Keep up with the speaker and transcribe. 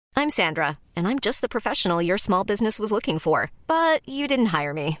I'm Sandra, and I'm just the professional your small business was looking for. But you didn't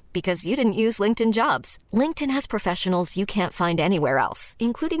hire me because you didn't use LinkedIn Jobs. LinkedIn has professionals you can't find anywhere else,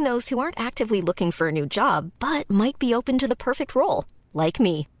 including those who aren't actively looking for a new job, but might be open to the perfect role, like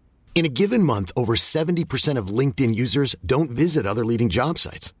me. In a given month, over 70% of LinkedIn users don't visit other leading job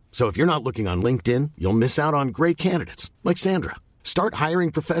sites. So if you're not looking on LinkedIn, you'll miss out on great candidates like Sandra. Start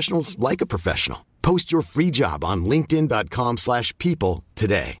hiring professionals like a professional. Post your free job on linkedin.com/people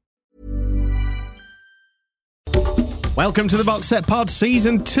today. Welcome to the Box Set Pod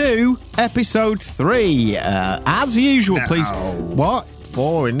Season 2, Episode 3. As usual, please... What?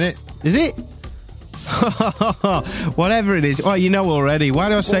 4, isn't it? Is it? Whatever it is. Well, you know already. Why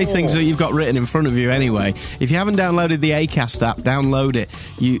do I say things that you've got written in front of you anyway? If you haven't downloaded the Acast app, download it.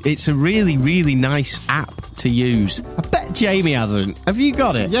 It's a really, really nice app to use. I bet Jamie hasn't. Have you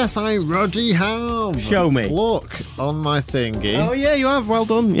got it? Yes, I already have. Show me. Look on my thingy. Oh, yeah, you have. Well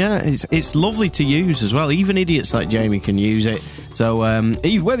done. Yeah, it's lovely to use as well. Even idiots like Jamie can use it. So,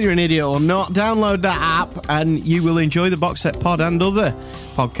 whether you're an idiot or not, download that app and you will enjoy the Box Set Pod and other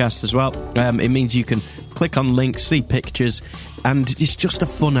podcasts as well. It means you can click on links, see pictures, and it's just a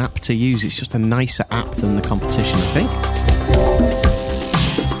fun app to use. It's just a nicer app than the competition, I think.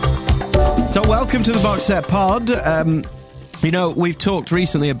 So welcome to the Box Set Pod. We've talked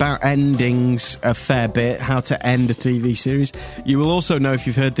recently about endings a fair bit, how to end a TV series. You will also know, if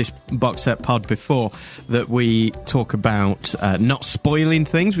you've heard this Box Set Pod before, that we talk about not spoiling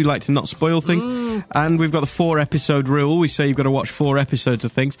things. We like to not spoil things. And we've got the 4-episode rule. We say you've got to watch 4 episodes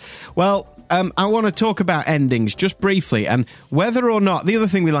of things. Well, I want to talk about endings just briefly, and whether or not... The other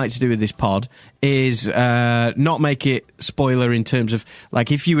thing we like to do with this pod is not make it spoiler in terms of,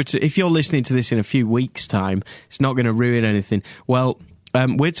 like, if you're listening to this in a few weeks' time, it's not going to ruin anything. Well,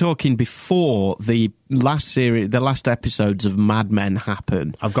 we're talking before the last episodes of Mad Men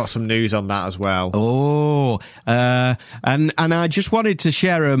happen. I've got some news on that as well. Oh, and I just wanted to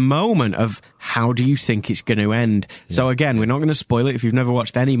share a moment of how do you think it's going to end. Yeah. So again, we're not going to spoil it if you've never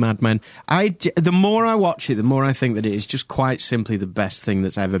watched any Mad Men. The more I watch it, the more I think that it is just quite simply the best thing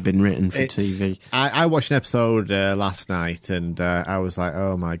that's ever been written for TV. I watched an episode last night and I was like,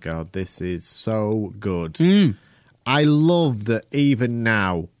 oh my God, this is so good. I love that even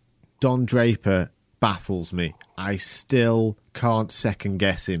now, Don Draper baffles me. I still can't second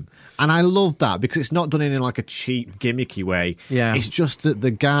guess him. And I love that because it's not done in like a cheap, gimmicky way. Yeah. It's just that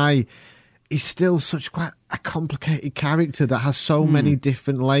the guy is still such quite a complicated character that has so many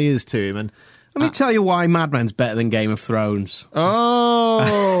different layers to him. And let me tell you why Mad Men's better than Game of Thrones.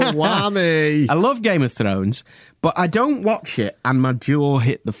 Oh, whammy. I love Game of Thrones, but I don't watch it and my jaw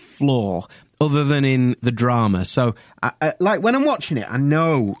hit the floor other than in the drama. So, like, when I'm watching it, I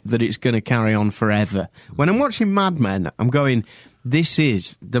know that it's going to carry on forever. When I'm watching Mad Men, I'm going, this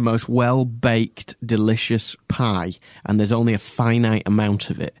is the most well-baked, delicious pie, and there's only a finite amount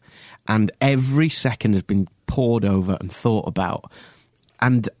of it. And every second has been poured over and thought about.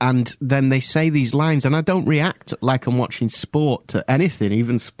 And then they say these lines, and I don't react like I'm watching sport to anything,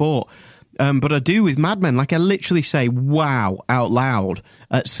 even sport. But I do with Mad Men. Like, I literally say wow out loud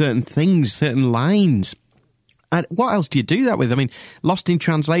at certain things, certain lines. And what else do you do that with? I mean, Lost in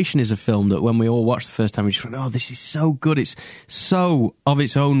Translation is a film that when we all watched the first time, we just went, oh, this is so good. It's so of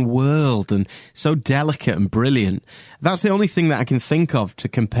its own world and so delicate and brilliant. That's the only thing that I can think of to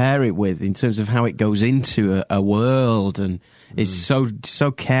compare it with in terms of how it goes into a world and is so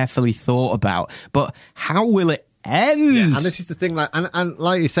carefully thought about. But how will it end? Yeah, and this is the thing, like, and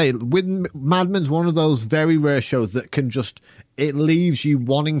like you say, with Mad Men's one of those very rare shows that can just, it leaves you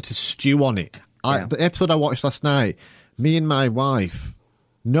wanting to stew on it. The episode I watched last night, me and my wife,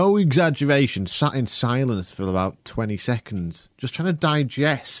 no exaggeration, sat in silence for about 20 seconds, just trying to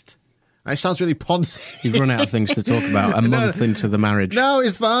digest. It sounds really poncy. You've run out of things to talk about a month into the marriage. No,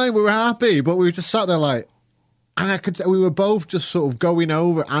 it's fine. We were happy, but we just sat there like, and we were both just sort of going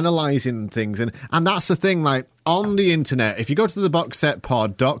over, analysing things. And that's the thing, like, on the internet, if you go to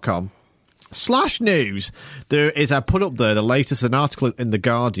theboxsetpod.com/news, there is, I put up there the latest, an article in The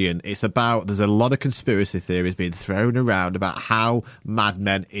Guardian. It's about, there's a lot of conspiracy theories being thrown around about how Mad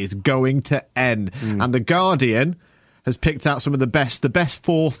Men is going to end. And The Guardian has picked out some of the best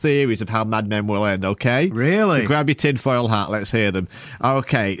 4 theories of how Mad Men will end, okay? Really? So grab your tinfoil hat, let's hear them.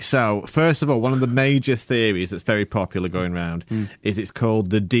 Okay, so first of all, one of the major theories that's very popular going around is it's called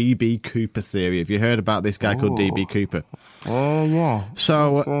the D.B. Cooper theory. Have you heard about this guy called D.B. Cooper? Oh, yeah.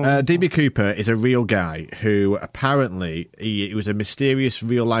 So, D.B. Cooper is a real guy who apparently, he was a mysterious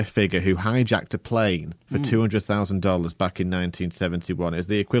real-life figure who hijacked a plane for $200,000 back in 1971. It's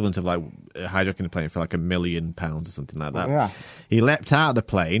the equivalent of, like, hijacking a plane for, like, £1 million or something. something like that. Yeah. He leapt out of the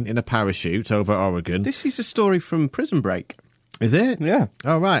plane in a parachute over Oregon. This is a story from Prison Break. Is it? Yeah.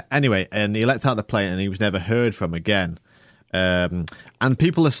 Oh, right. Anyway, and he leapt out of the plane and he was never heard from again. And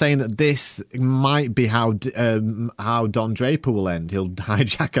people are saying that this might be how Don Draper will end. He'll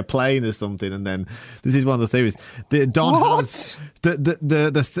hijack a plane or something, and then this is one of the theories. The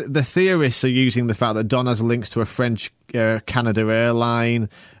theorists are using the fact that Don has links to a French Canada airline,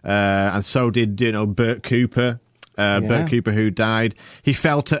 and so did Burt Cooper. Burt Cooper, who died. He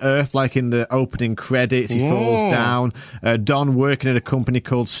fell to earth like in the opening credits. He falls down. Don working at a company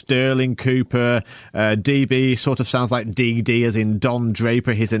called Sterling Cooper. DB sort of sounds like DD, as in Don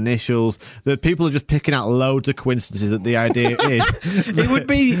Draper, his initials. The people are just picking out loads of coincidences that the idea is. It would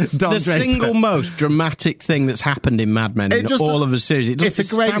be Don the Draper. single most dramatic thing that's happened in Mad Men in all of the series. It's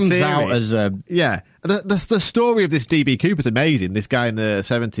a great stands theory. out as a... Yeah. The story of this DB Cooper's amazing. This guy in the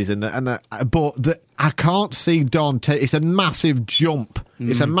 70s, but I can't see Don. It's a massive jump.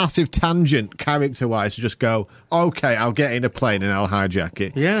 It's a massive tangent character-wise to just go, okay, I'll get in a plane and I'll hijack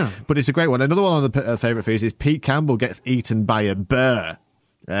it. Yeah, but it's a great one. Another one of the favourite theories is Pete Campbell gets eaten by a bear.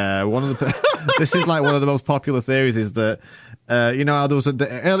 This is like one of the most popular theories. Is that how there was I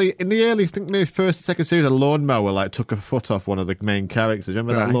think maybe first and second series, a lawnmower took a foot off one of the main characters.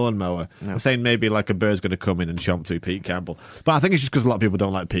 Remember that lawnmower? No. They're saying maybe a bird's going to come in and chomp through Pete Campbell. But I think it's just because a lot of people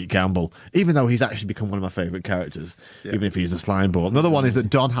don't like Pete Campbell, even though he's actually become one of my favourite characters, even if he's a slime ball. Another one is that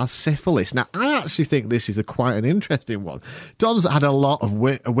Don has syphilis. Now, I actually think this is quite an interesting one. Don's had a lot of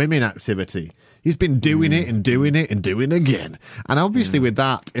women activity. He's been doing it and doing it and doing it again. And obviously with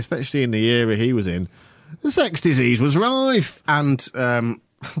that, especially in the era he was in, the sex disease was rife. And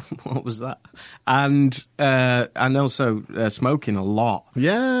what was that? And also smoking a lot.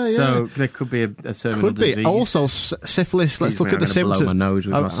 Yeah, yeah. So there could be a terminal disease. Could be. Also, syphilis. Let's look at the symptoms. Blow my nose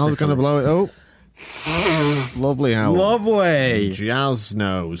with I was going to blow it. Oh. Lovely, Howard. Lovely. Jazz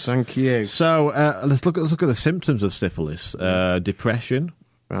nose. Thank you. So let's look at the symptoms of syphilis. Depression.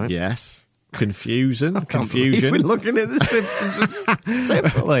 Right. Yes. Confusion. We're looking at the symptoms of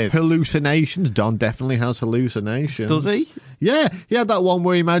syphilis. Hallucinations. Don definitely has hallucinations. Does he? Yeah. He had that one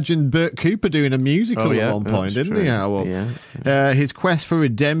where he imagined Burt Cooper doing a musical at one point, didn't he, Howard? Yeah. His quest for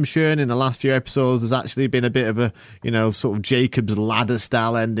redemption in the last few episodes has actually been a bit of a, sort of Jacob's Ladder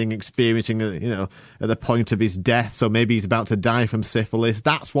style ending, experiencing, at the point of his death. So maybe he's about to die from syphilis.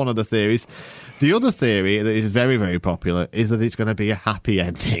 That's one of the theories. The other theory that is very, very popular is that it's going to be a happy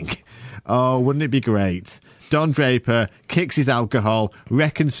ending. Oh, wouldn't it be great? Don Draper kicks his alcohol,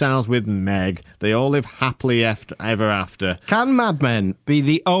 reconciles with Meg. They all live happily ever after. Can Mad Men be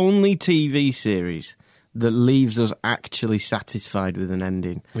the only TV series that leaves us actually satisfied with an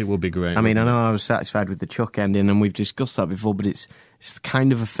ending? It would be great. I mean, I know I was satisfied with the Chuck ending, and we've discussed that before, but it's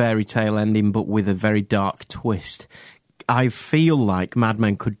kind of a fairy tale ending, but with a very dark twist. I feel like Mad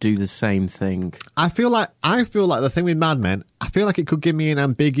Men could do the same thing. I feel like the thing with Mad Men, I feel like it could give me an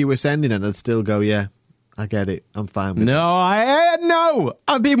ambiguous ending and I'd still go, yeah, I get it. I'm fine with it. No,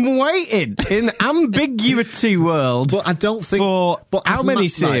 I've been waiting in ambiguity world. But I don't think for how many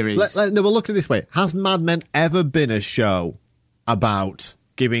series? Right, we'll look at it this way. Has Mad Men ever been a show about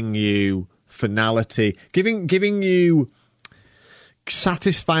giving you finality, giving you,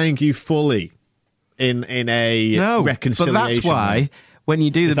 satisfying you fully? In a reconciliation. But that's why when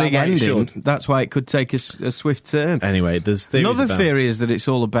you do the big ending, that's why it could take a swift turn. Anyway, there's theories. Another theory is that it's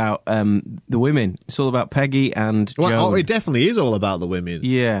all about the women. It's all about Peggy and Joan. Oh, it definitely is all about the women.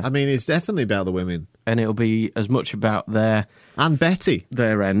 Yeah. I mean, it's definitely about the women. And it'll be as much about and Betty.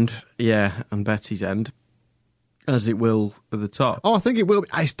 Their end. Yeah, and Betty's end. As it will at the top. Oh, I think it will.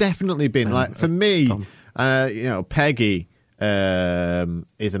 It's definitely been, for me, Peggy...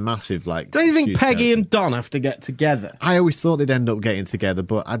 is a massive Don't you think Peggy and Don have to get together? I always thought they'd end up getting together,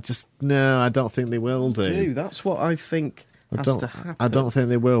 but I don't think they will do. That's what I think has to happen. I don't think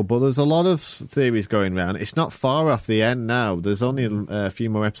they will, but there's a lot of theories going around. It's not far off the end now. There's only a few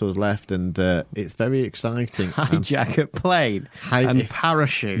more episodes left, and it's very exciting. Hijack a plane and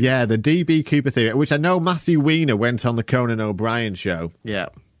parachute. Yeah, the DB Cooper theory, which I know Matthew Weiner went on the Conan O'Brien show. Yeah.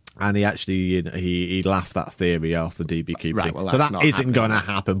 And he actually he laughed that theory off, the DB Cooper. Right, well, so that isn't going to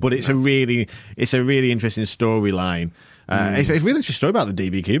happen. But it's a really interesting storyline. It's a really interesting story about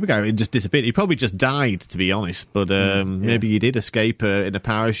the DB Cooper guy. He just disappeared. He probably just died, to be honest. But maybe he did escape in a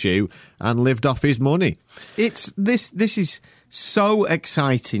parachute and lived off his money. This is so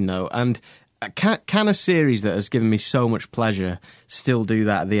exciting, though, and. Can a series that has given me so much pleasure still do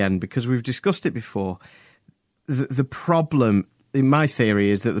that at the end? Because we've discussed it before. The problem, in my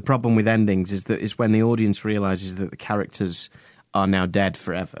theory, is that the problem with endings is when the audience realises that the characters are now dead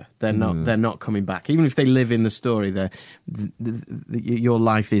forever. They're not coming back. Even if they live in the story, your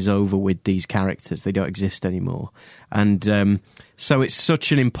life is over with these characters. They don't exist anymore. And so it's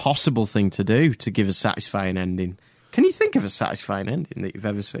such an impossible thing to do, to give a satisfying ending. Can you think of a satisfying ending that you've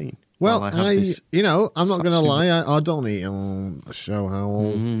ever seen? Well, I'm not going to lie. I don't eat on a show,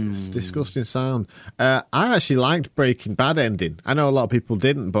 Howell. It's disgusting sound. I actually liked Breaking Bad ending. I know a lot of people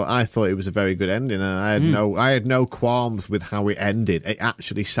didn't, but I thought it was a very good ending, and I had no qualms with how it ended. It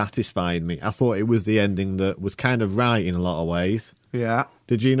actually satisfied me. I thought it was the ending that was kind of right in a lot of ways. Yeah.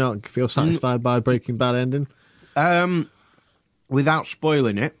 Did you not feel satisfied by Breaking Bad ending? Without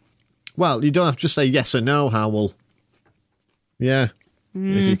spoiling it. Well, you don't have to just say yes or no, Howell. Yeah.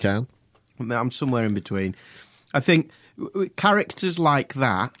 If you can. I'm somewhere in between. I think characters like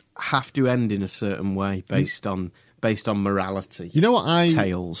that have to end in a certain way based on morality. You know what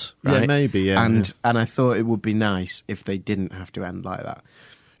tales, right? Yeah, maybe, yeah. And I thought it would be nice if they didn't have to end like that.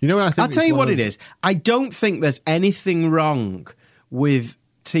 You know what I think? I'll tell you what it is. I don't think there's anything wrong with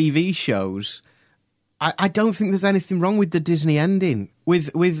TV shows. I don't think there's anything wrong with the Disney ending.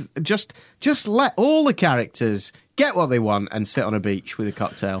 With just let all the characters get what they want and sit on a beach with a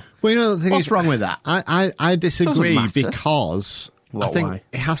cocktail. Well, you know, the thing what's wrong with that? I disagree because I think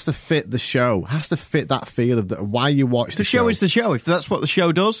it has to fit the show. It has to fit that feel of why you watch the show. The show is the show. If that's what the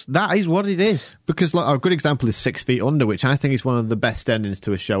show does, that is what it is. Because a good example is 6 Feet Under, which I think is one of the best endings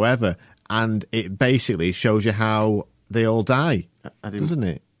to a show ever. And it basically shows you how they all die, doesn't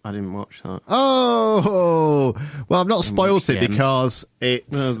it? I didn't watch that. Oh, well, I've not spoiled it because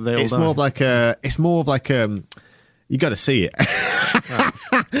it's more of like you got to see it.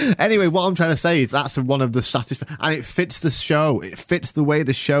 Right. Anyway, what I'm trying to say is that's one of the satisfying, and it fits the show. It fits the way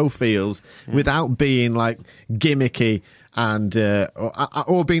the show feels without being like gimmicky and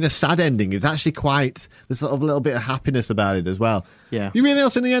or being a sad ending. It's actually quite there's sort of a little bit of happiness about it as well. Yeah. You really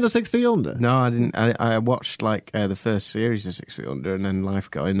not seen the end of 6 Feet Under? No, I didn't. I watched like the first series of 6 Feet Under, and then life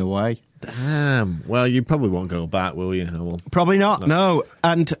got in the way. Damn. Well, you probably won't go back, will you? Well, probably not. No.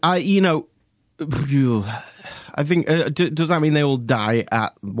 And I think does that mean they all die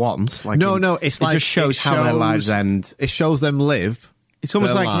at once? Like no. It's like it just shows how their lives end. It shows them live. It's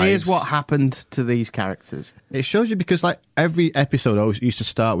almost like lives. Here's what happened to these characters. It shows you because like every episode always used to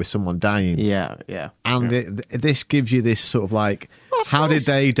start with someone dying. Yeah. And this gives you this sort of like, how did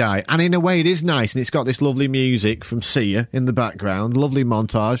they die? And in a way, it is nice, and it's got this lovely music from Sia in the background, lovely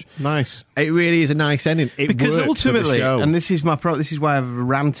montage. Nice. It really is a nice ending. Because ultimately, and this is this is why I've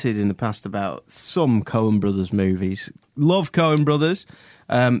ranted in the past about some Coen Brothers movies. Love Coen Brothers,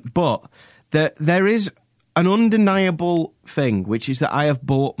 but there is an undeniable thing, which is that I have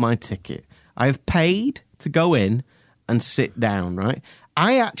bought my ticket. I have paid to go in and sit down, right?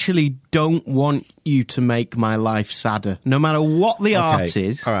 I actually don't want you to make my life sadder, no matter what the art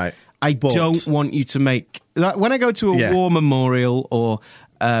is. All right. I don't want you to make... When I go to a war memorial or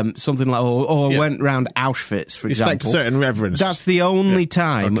something like... Or went round Auschwitz, for example... Expect a certain reverence. That's the only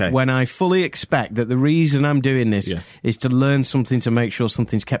time when I fully expect that the reason I'm doing this is to learn something, to make sure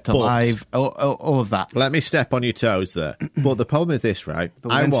something's kept alive, or that. Let me step on your toes there. But the problem is this, right?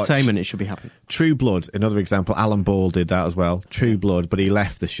 But with entertainment, it should be happening. True Blood, another example. Alan Ball did that as well. True Blood, but he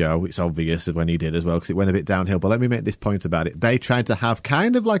left the show. It's obvious when he did as well, because it went a bit downhill. But let me make this point about it. They tried to have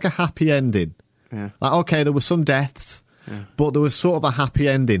kind of like a happy ending. Yeah. Like, okay, there were some deaths, but there was sort of a happy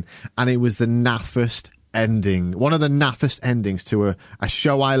ending, and it was the naffest ending. One of the naffest endings to a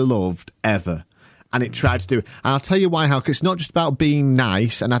show I loved ever. And it tried to do it. And I'll tell you why, because it's not just about being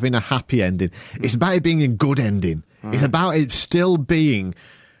nice and having a happy ending. It's about it being a good ending. It's about it still being...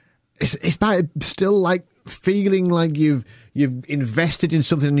 It's about it still, like, feeling like you've invested in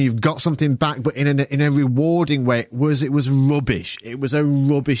something and you've got something back, but in a rewarding way. It was rubbish. It was a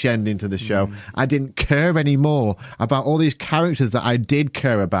rubbish ending to the show. I didn't care anymore about all these characters that I did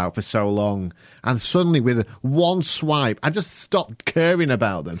care about for so long, and suddenly with one swipe I just stopped caring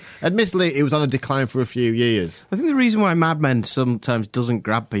about them. Admittedly, it was on a decline for a few years. I think the reason why Mad Men sometimes doesn't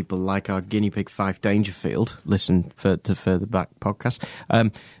grab people, like our guinea pig Fife Dangerfield, listen to Further Back podcast,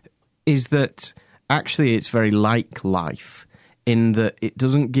 is that actually it's very like life, in that it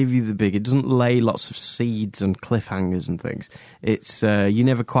doesn't give you it doesn't lay lots of seeds and cliffhangers and things. It's you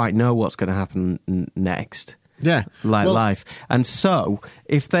never quite know what's going to happen next. Yeah, life. And so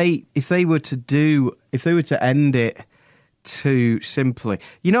if they were to end it too simply,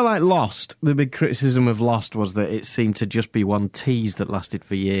 like Lost, the big criticism of Lost was that it seemed to just be one tease that lasted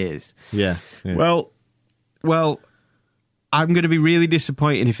for years. Yeah. Well, I'm going to be really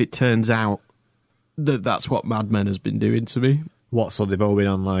disappointed if it turns out that that's what Mad Men has been doing to me. What, so they've all been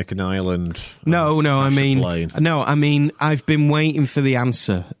on like an island? No, I mean, plane? I've been waiting for the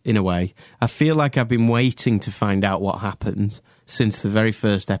answer, in a way. I feel like I've been waiting to find out what happens since the very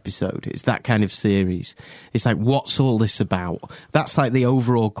first episode. It's that kind of series. It's like, what's all this about? That's like the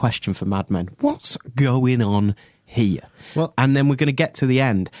overall question for Mad Men. What's going on here? Well, and then we're going to get to the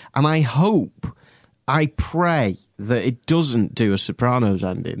end. And I pray that it doesn't do a Sopranos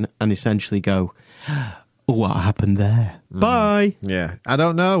ending and essentially go, what happened there? Bye. Yeah, I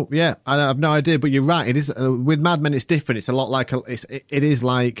don't know. Yeah, I have no idea. But you're right. It is with Mad Men. It's different. It's a lot like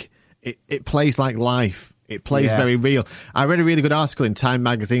it plays like life. It plays very real. I read a really good article in Time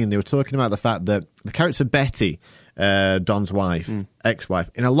magazine. They were talking about the fact that the character Betty, Don's wife, ex-wife,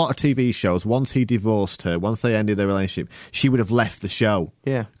 in a lot of TV shows, once he divorced her, once they ended their relationship, she would have left the show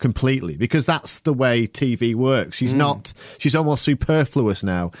completely, because that's the way TV works. She's almost superfluous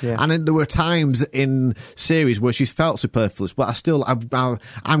now. Yeah. And then there were times in series where she's felt superfluous, but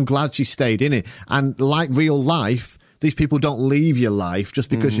I'm glad she stayed in it. And like real life, these people don't leave your life just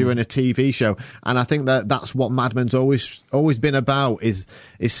because you're in a TV show. And I think that's what Mad Men's always been about, is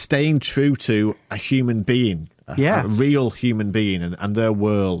staying true to a human being, a real human being and their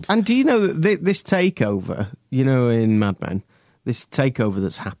world. And do you know that this takeover, in Mad Men, this takeover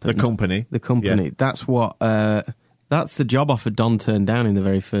that's happened... The company. That's what... that's the job offer Don turned down in the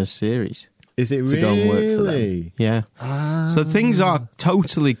very first series. Is it to really? Go and work for them. Yeah. So things are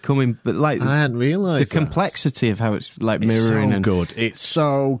totally coming, but like I hadn't realised the complexity of how it's like mirroring. It's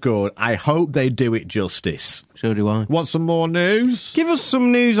so good. I hope they do it justice. So do I. Want some more news? Give us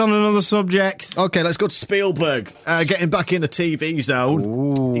some news on another subject. Okay, let's go to Spielberg. Getting back in the TV zone.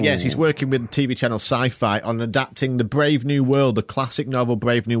 Ooh. Yes, he's working with the TV channel Sci-Fi on adapting The Brave New World, the classic novel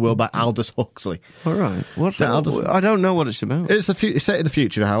Brave New World by Aldous Huxley. All right. I don't know what it's about. It's set in the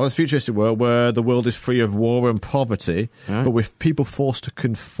future, Howard. A futuristic world where the world is free of war and poverty, but with people forced to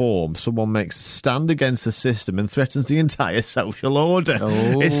conform, someone makes a stand against the system and threatens the entire social order.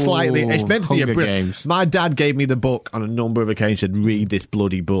 It's meant to be a Games. My dad gave me the book on a number of occasions. Said, read this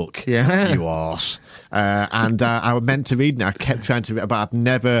bloody book, you arse. And I was meant to read it. I kept trying to read, but I've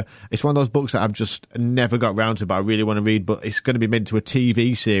never. It's one of those books that I've just never got round to. But I really want to read. But it's going to be made into a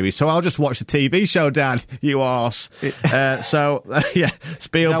TV series, so I'll just watch the TV show, Dad. You arse. Spielberg. Is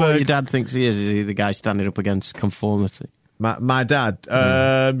that what your dad thinks he is? Is he the guy standing up against conformity? My dad,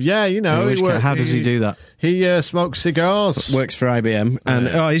 how does he do that? He smokes cigars. Works for IBM,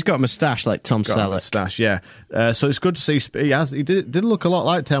 and he's got a moustache like Tom Selleck. A moustache, yeah. So it's good to see. He did look a lot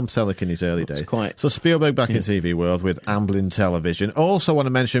like Tom Selleck in his early days. So Spielberg back in TV world with Amblin Television. Also want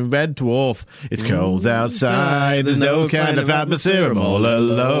to mention Red Dwarf. It's cold outside. There's no kind of atmosphere. I'm all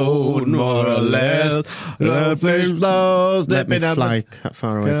alone, more or less. The fish blows. Let me fly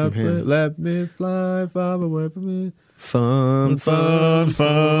far away from here. Let me fly far away from here. Fun in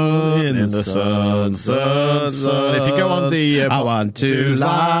the sun. If you go on the... I want to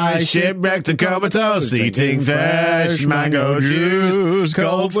lie shipwrecked and comatose, eating fresh mango juice,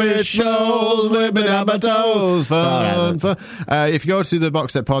 cold fish rolls, whipping up my toes. Fun. If you go to the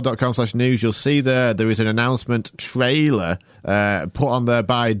boxsetpod.com/news, you'll see there is an announcement trailer put on there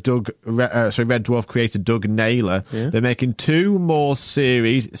by Red Dwarf creator Doug Naylor. Yeah. They're making 2 more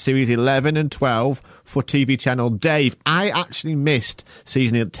series 11 and 12 for TV channel Dave. I actually missed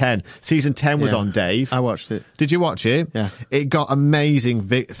season 10. Season 10 was on Dave. I watched it. Did you watch it? Yeah. It got amazing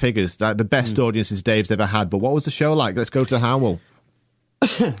figures, like the best audiences Dave's ever had. But what was the show like? Let's go to Howell.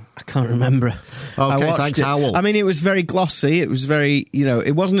 I can't remember. Okay, thanks, Howell. I mean, it was very glossy. It was very,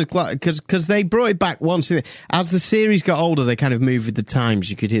 it wasn't as glossy because they brought it back once. As the series got older, they kind of moved with the times.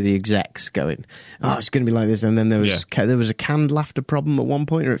 You could hear the execs going, "Oh, it's going to be like this," and then there was a canned laughter problem at one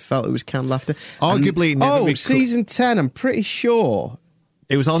point, or it felt it was canned laughter. Arguably, season 10. I'm pretty sure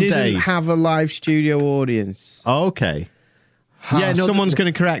it was on didn't Dave. Have a live studio audience. Okay. Someone's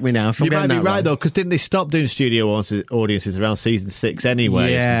going to correct me now. If I'm you might be right, wrong. though, because didn't they stop doing studio audiences around season 6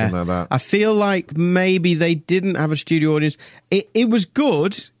 anyway? Yeah. Or something like that. I feel like maybe they didn't have a studio audience. It was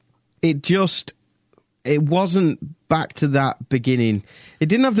good. It wasn't back to that beginning. It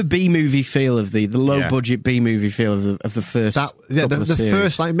didn't have the B-movie feel of the low-budget B-movie feel of the first the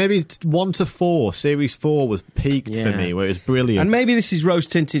first, like, maybe 1 to 4, series 4 was peaked for me, where it was brilliant. And maybe this is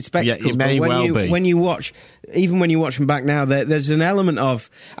rose-tinted spectacles, it may be. When you watch them back now, there's an element of...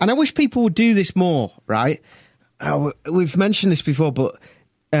 And I wish people would do this more, right? We've mentioned this before, but...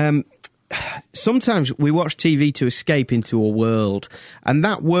 sometimes we watch TV to escape into a world, and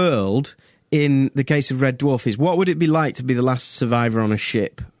that world... In the case of Red Dwarf, is what would it be like to be the last survivor on a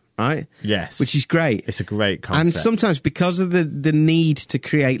ship? right? Yes. Which is great. It's a great concept. And sometimes because of the need to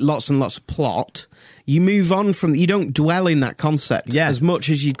create lots and lots of plot, you move on from... You don't dwell in that concept as much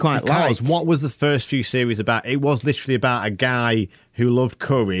as you'd quite like. Because what was the first few series about? It was literally about a guy who loved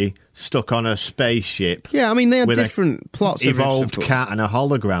curry stuck on a spaceship. Yeah, I mean, they had different plots. Evolved cat and a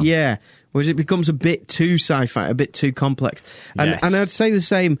hologram. Yeah. Whereas it becomes a bit too sci-fi, a bit too complex. And I'd say the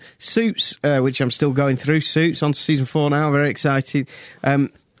same. Suits, which I'm still going through. Suits, on to season 4 now, very excited.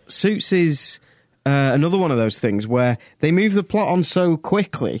 Suits is another one of those things where they move the plot on so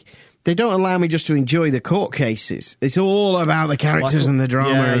quickly, they don't allow me just to enjoy the court cases. It's all about the characters and the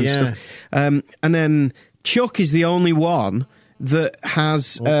drama and stuff. And then Chuck is the only one that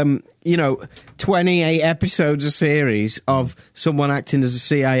has, 28 episodes a series of someone acting as a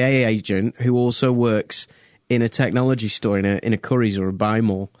CIA agent who also works in a technology store in a Currys or a Buy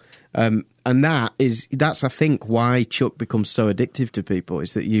More. And that's I think why Chuck becomes so addictive to people,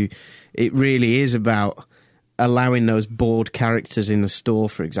 is that it really is about allowing those bored characters in the store,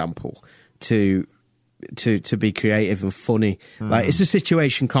 for example, to be creative and funny. Like, it's a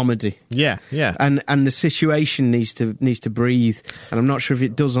situation comedy. Yeah. And the situation needs to breathe. And I'm not sure if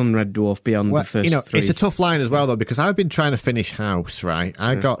it does on Red Dwarf beyond the first 3. It's a tough line as well, though, because I've been trying to finish House, right?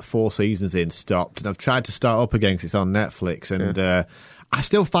 I got 4 seasons in, stopped, and I've tried to start up again because it's on Netflix, and I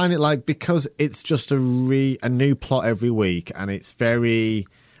still find it because it's just a new plot every week, and it's very...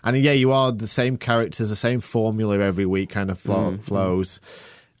 And you are the same characters, the same formula every week kind of flows.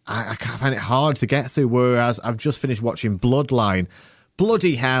 I can't find it hard to get through, whereas I've just finished watching Bloodline.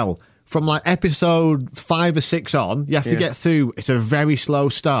 Bloody hell. From episode 5 or 6 on, you have to get through. It's a very slow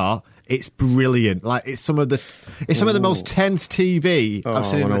start. It's brilliant. It's some of the most tense TV I've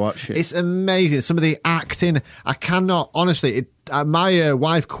seen. I want to watch it. It's amazing. Some of the acting, I cannot, honestly, my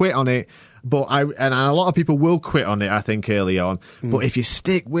wife quit on it. But and a lot of people will quit on it, I think, early on. But if you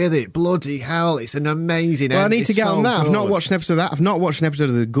stick with it, bloody hell, it's an amazing. Well, I need to get on that. Good. I've not watched an episode of that. I've not watched an episode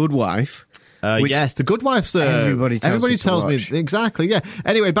of The Good Wife. Yes, The Good Wife's. Everybody tells me exactly. Yeah.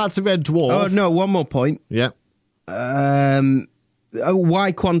 Anyway, back to Red Dwarf. Oh no, one more point. Yeah.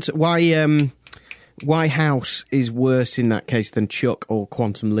 Why House is worse in that case than Chuck or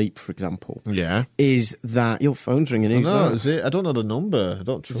Quantum Leap, for example. Yeah. Is that your phone's ringing? I don't know the number. I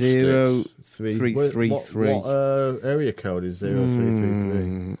don't trust 0333. What area code is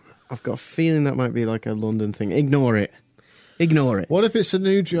 0333? I've got a feeling that might be like a London thing. Ignore it. What if it's a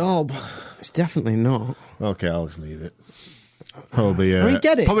new job? It's definitely not. Okay, I'll just leave it. Probably.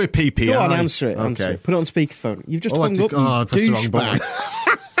 Get it. Probably PPI. Go on, answer it. Okay. Put it on speakerphone. You've just hung up. Oh, that's the wrong button.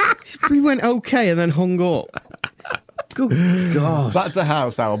 We went okay and then hung up. Good God. Back to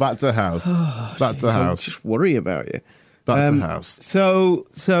House, Al. Back to House. Back to House. I just worry about you. Back to House. So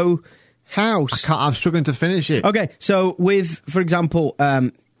House. I'm struggling to finish it. Okay, so for example,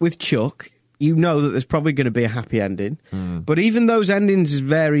 with Chuck, you know that there's probably going to be a happy ending. But even those endings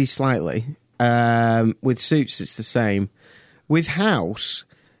vary slightly. With Suits, it's the same. With House,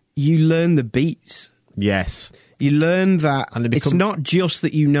 you learn the beats. Yes. You learn that it's not just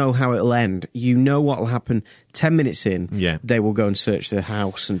that you know how it'll end. You know what will happen 10 minutes in. Yeah. They will go and search the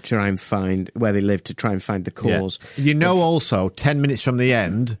house and try and find where they live to try and find the cause. Yeah. Also, 10 minutes from the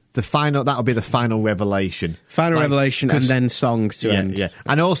end, that'll be the final revelation. Revelation and then song to end. Yeah.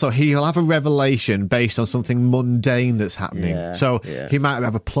 And also, he'll have a revelation based on something mundane that's happening. Yeah. He might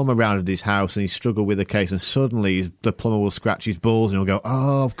have a plumber around at his house and he struggled with the case, and suddenly the plumber will scratch his balls and he'll go,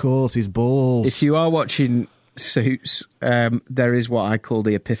 oh, of course, his balls. If you are watching Suits, there is what I call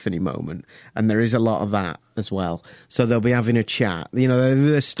the epiphany moment, and there is a lot of that as well. So they'll be having a chat,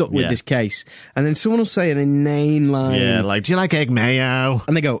 they're stuck with this case, and then someone will say an inane line, do you like egg mayo?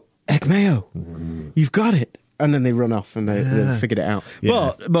 And they go, egg mayo, you've got it, and then they run off and they figured it out.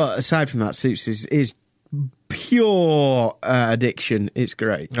 But aside from that, Suits is pure addiction. It's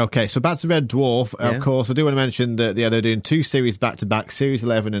great. Okay, so back to Red Dwarf. Of course, I do want to mention that they're doing 2 series back-to-back, Series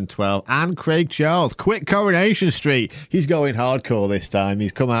 11 and 12, and Craig Charles, quit Coronation Street. He's going hardcore this time.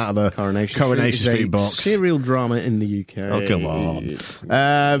 He's come out of the Coronation Street box. Serial drama in the UK. Oh, come on.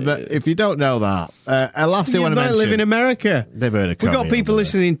 If you don't know that, last thing I want to mention... live in America. They've heard of Corrie. We've got people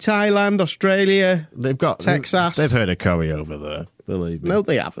listening in Thailand, Australia, Texas. They've heard of Corrie over there. Believe me. No,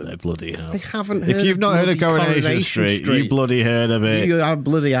 they haven't. They bloody have. They haven't heard If you've not heard of Coronation Street, you bloody heard of it. You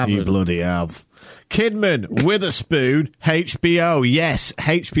bloody haven't. You bloody have. Kidman, Witherspoon, HBO. Yes,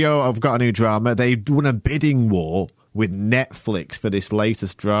 HBO have got a new drama. They've won a bidding war with Netflix for this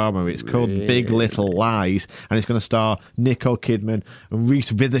latest drama. It's called Big Little Lies, and it's going to star Nicole Kidman and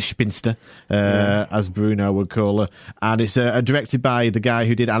Reese Witherspoon, as Bruno would call her. And it's directed by the guy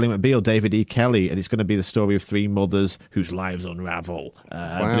who did Ally McBeal, David E. Kelly, and it's going to be the story of three mothers whose lives unravel.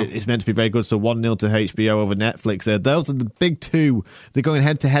 Wow. It's meant to be very good, so 1-0 to HBO over Netflix. Those are the big two. They're going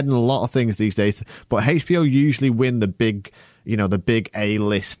head-to-head in a lot of things these days, but HBO usually win the big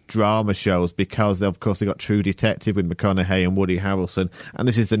A-list drama shows because, of course, they got True Detective with McConaughey and Woody Harrelson, and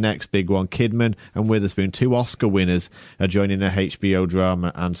this is the next big one. Kidman and Witherspoon, 2 Oscar winners, are joining a HBO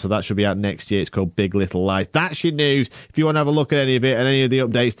drama, and so that should be out next year. It's called Big Little Lies. That's your news. If you want to have a look at any of it and any of the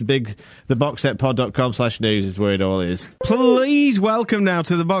updates, theboxsetpod.com/news is where it all is. Please welcome now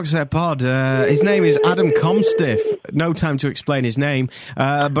to the Box Set Pod. His name is Adam Comstiff. No time to explain his name,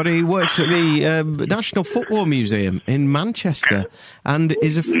 but he works at the National Football Museum in Manchester and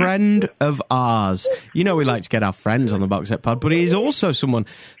is a friend of ours. You know, we like to get our friends on the Box Set Pod, but he is also someone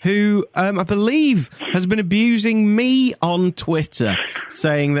who I believe has been abusing me on Twitter,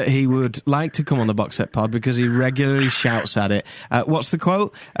 saying that he would like to come on the Box Set Pod because he regularly shouts at it. What's the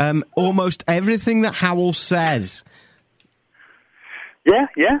quote? Almost everything that Howell says. Yeah,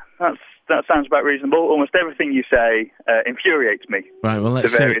 that sounds about reasonable. Almost everything you say infuriates me. Right, well,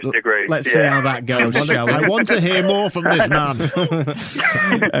 let's to various degrees. Let's see how that goes, shall we? I want to hear more from this man.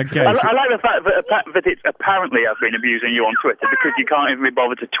 Okay. I like the fact that it's apparently I've been abusing you on Twitter because you can't even be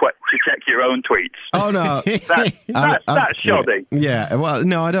bothered to check your own tweets. Oh, no. That's shoddy. Yeah, well,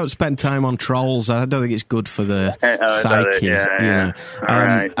 no, I don't spend time on trolls. I don't think it's good for the psyche.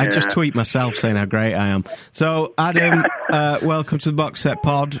 I just tweet myself saying how great I am. So, Adam, welcome to the Box Set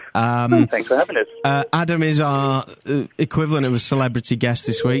Pod. Thanks for having us. Adam is our equivalent of a celebrity guest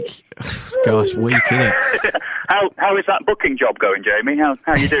this week. Gosh, weak, isn't it? How is that booking job going, Jamie? How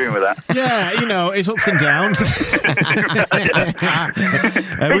are you doing with that? Yeah, it's ups and downs. It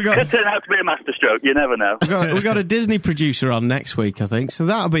could turn out to be a masterstroke. You never know. We've got a Disney producer on next week, I think, so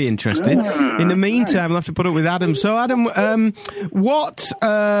that'll be interesting. In the meantime, we'll have to put up with Adam. So, Adam, what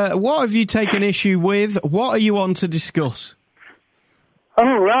have you taken issue with? What are you on to discuss?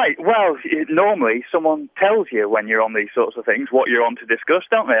 Oh, right. Well, normally someone tells you when you're on these sorts of things what you're on to discuss,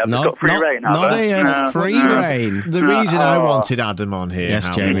 don't they? I've just got free reign. Free reign. The reason I wanted Adam on here, yes,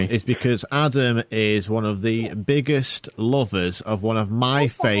 Jamie, is because Adam is one of the biggest lovers of one of my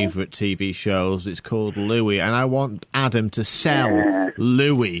favourite TV shows. It's called Louie, and I want Adam to sell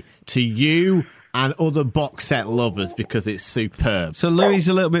Louie to you and other box set lovers because it's superb. So Louie's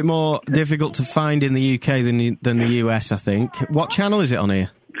a little bit more difficult to find in the UK than the US, I think. What channel is it on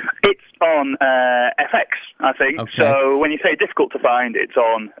here? It's on FX, I think. Okay. So when you say difficult to find, it's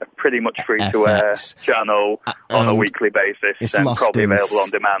on a pretty much free-to-air channel on a weekly basis. It's and probably available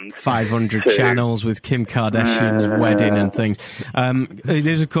on demand. 500 channels with Kim Kardashian's wedding and things. It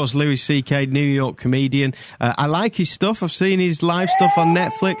is, of course, Louis C.K., New York comedian. I like his stuff. I've seen his live stuff on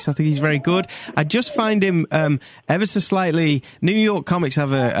Netflix. I think he's very good. I just find him ever so slightly... New York comics have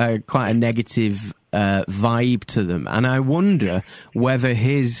quite a negative vibe to them, and I wonder whether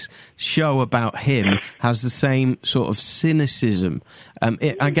his show about him has the same sort of cynicism.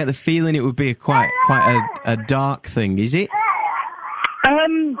 I get the feeling it would be quite a dark thing. Is it?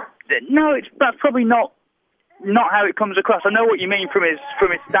 No, that's probably not how it comes across. I know what you mean from his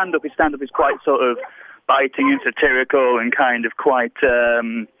stand-up. His stand-up is quite sort of biting and satirical and kind of quite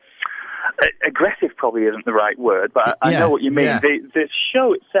aggressive. Probably isn't the right word, but I know what you mean. Yeah. The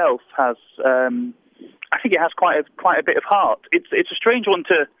show itself has. I think it has quite a bit of heart. It's a strange one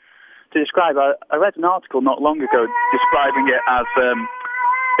to describe. I read an article not long ago describing it as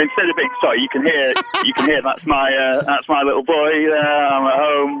instead of being you can hear that's my little boy. I'm at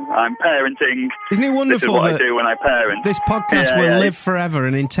home. I'm parenting. Isn't it wonderful? This is what I do when I parent. This podcast will live forever,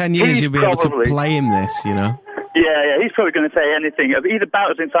 and in 10 years you'll be able to play him this. Yeah, he's probably going to say anything, either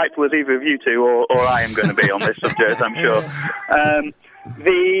about as insightful as either of you two, or I am going to be on this subject, I'm sure. I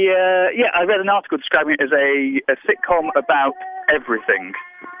read an article describing it as a sitcom about everything,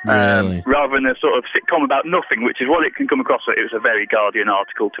 really? Rather than a sort of sitcom about nothing, which is what it can come across. It was a very Guardian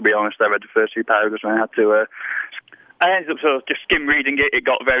article, to be honest. I read the first few paragraphs and I ended up sort of just skim reading it. It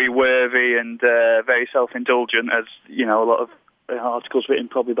got very worthy and very self-indulgent, as a lot of articles written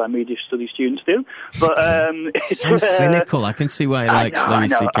probably by media studies students do, but it's so cynical. I can see why he likes Louis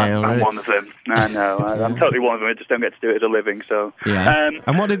C.K. I'm one of them. I know. I'm totally one of them. I just don't get to do it as a living. So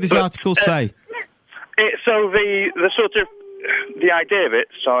and what did this article say? The sort of the idea of it.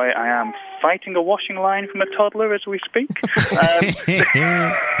 So I am fighting a washing line from a toddler as we speak. The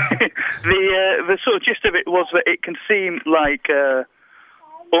sort of gist of it was that it can seem like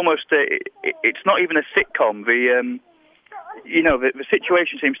almost it's not even a sitcom. The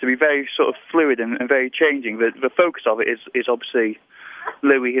situation seems to be very sort of fluid and very changing. The focus of it is obviously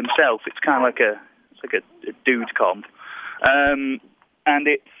Louie himself. It's kind of like a dude com, and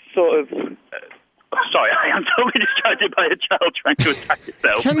it's sort of. Sorry, I am totally distracted by a child trying to attack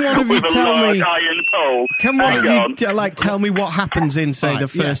itself Can one of you with a tell large me? iron pole. Can one of you tell me what happens in, say, the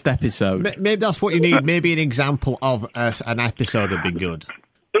first episode? Maybe that's what you need. Maybe an example of an episode would be good.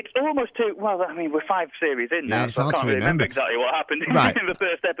 It's almost too... Well, I mean, we're 5 series in now, so I can't really remember exactly what happened in the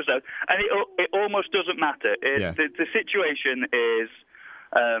first episode. And it almost doesn't matter. The situation is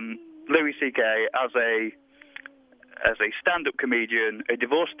Louis C.K. as a stand-up comedian, a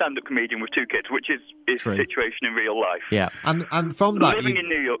divorced stand-up comedian with 2 kids, which is the situation in real life. Yeah, and from that, living in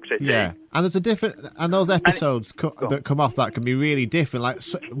New York City. Yeah, and there's those episodes that come off that can be really different. Like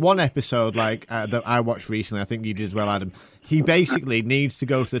one episode, that I watched recently, I think you did as well, Adam. He basically needs to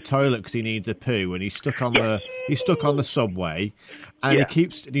go to the toilet because he needs a poo, and he's stuck on the subway. And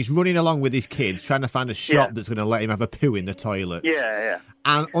he's running along with his kids, trying to find a shop that's going to let him have a poo in the toilets. Yeah.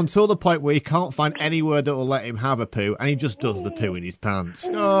 And until the point where he can't find anywhere that will let him have a poo, and he just does the poo in his pants.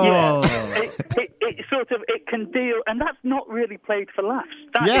 Oh. Yeah. It can deal, and that's not really played for laughs.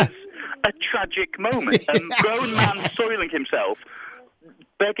 That is a tragic moment. A grown man soiling himself,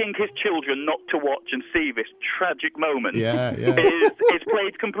 begging his children not to watch and see this tragic moment is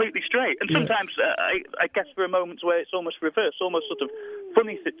played completely straight. And sometimes, I guess there are moments where it's almost reversed, almost sort of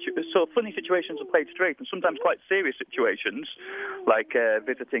funny situations are played straight, and sometimes quite serious situations, like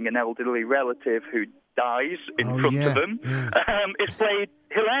visiting an elderly relative who dies in front of them, is played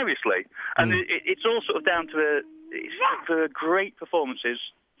hilariously. And it's all sort of down to the great performances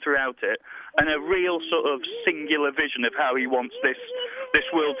throughout it, and a real sort of singular vision of how he wants this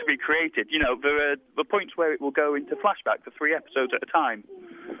world to be created. You know, there are the points where it will go into flashback for 3 episodes at a time.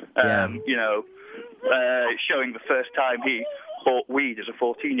 Showing the first time he bought weed as a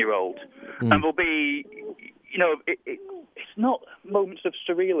 14-year-old. And there'll be, it's not moments of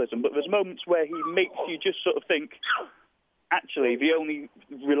surrealism, but there's moments where he makes you just sort of think, actually, the only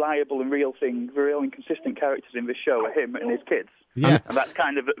reliable and real thing, the real and consistent characters in this show are him and his kids. Yeah. And that's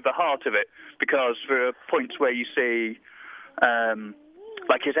kind of the heart of it, because there are points where you see,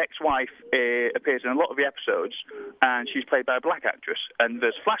 like his ex-wife appears in a lot of the episodes, and she's played by a black actress, and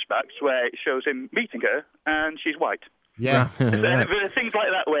there's flashbacks where it shows him meeting her, and she's white. Yeah. There are things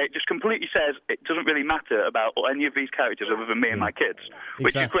like that where it just completely says it doesn't really matter about any of these characters other than me and my kids,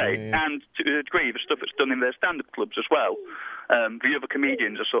 which is great. Yeah. And to a degree, the stuff that's done in their stand-up clubs as well. The other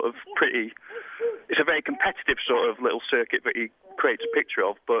comedians are sort of pretty... It's a very competitive sort of little circuit that he creates a picture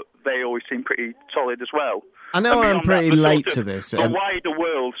of, but they always seem pretty solid as well. I know I'm pretty late to this. The wider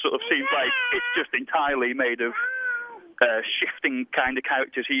world sort of seems like it's just entirely made of shifting kind of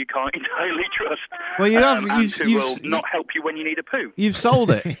characters who you can't entirely trust. Well, you have, who will not help you when you need a poo. You've sold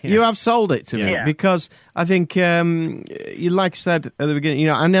it. You have sold it to me because I think you like I said at the beginning.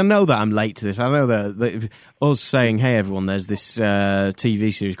 And I know that I'm late to this. I know that us saying, "Hey, everyone, there's this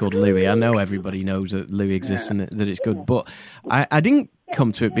TV series called Louie." I know everybody knows that Louie exists and that it's good, but I didn't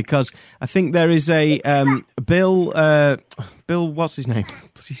come to it because I think there is a Bill. What's his name?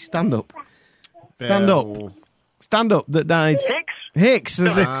 Stand up. That died. Hicks.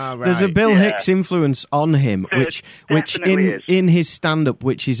 There's a Bill Hicks influence on him, which in his stand up,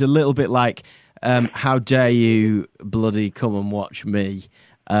 which is a little bit like, how dare you bloody come and watch me?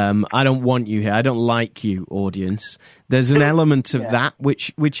 I don't want you here. I don't like you, audience. There's an element of that,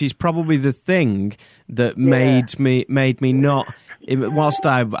 which is probably the thing that made me not. Whilst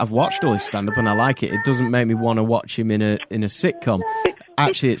I've watched all his stand up and I like it, it doesn't make me want to watch him in a sitcom.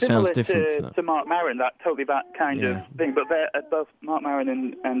 Actually, it sounds different to Mark Maron, that kind of thing. But both Mark Maron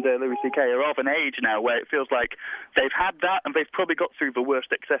and Louis C.K. are of an age now where it feels like they've had that, and they've probably got through the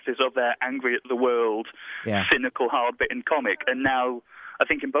worst excesses of their angry at the world, cynical, hard-bitten comic. And now, I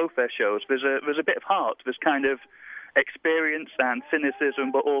think in both their shows, there's a bit of heart. There's kind of experience and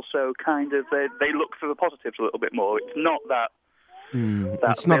cynicism, but also kind of they look for the positives a little bit more. It's not that.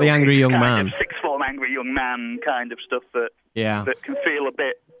 It's not the angry young man, sixth form angry young man kind of stuff that can feel a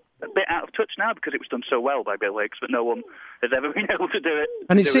bit out of touch now because it was done so well by Bill Hicks, but no one has ever been able to do it.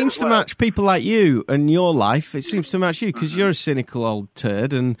 And it seems to match people like you and your life. It seems to match you because you're a cynical old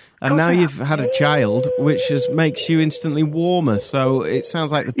turd, and now you've had a child, which makes you instantly warmer. So it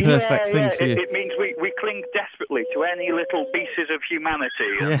sounds like the perfect thing for you. It means we cling desperately to any little pieces of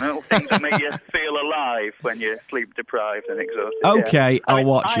humanity and little things that make you feel alive when you're sleep deprived and exhausted. Okay, I'll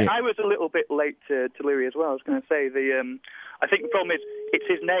watch it. I was a little bit late to Louie as well. I was going to say I think the problem is it's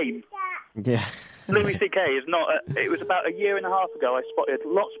his name. Yeah. Louis C.K. is not... it was about a year and a half ago I spotted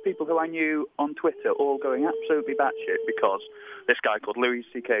lots of people who I knew on Twitter all going absolutely batshit because this guy called Louis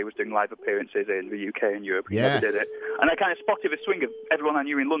C.K. was doing live appearances in the UK and Europe. He never did it. And I kind of spotted a swing of everyone I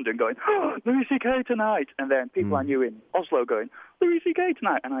knew in London going, oh, Louis C.K. tonight. And then people I knew in Oslo going, Louis C.K.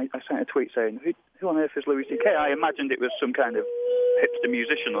 tonight. And I sent a tweet saying, who on earth is Louis C.K.? I imagined it was some kind of hipster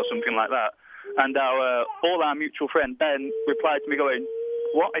musician or something like that. And all our mutual friend Ben replied to me going,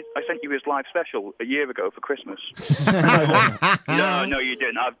 what? I sent you his live special a year ago for Christmas. No, you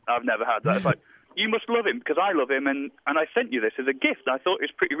didn't. I've never had that. It's like, you must love him because I love him, and I sent you this as a gift. I thought it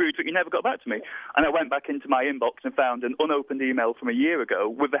was pretty rude, but you never got back to me. And I went back into my inbox and found an unopened email from a year ago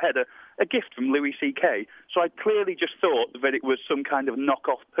with the header, a gift from Louis C.K. So I clearly just thought that it was some kind of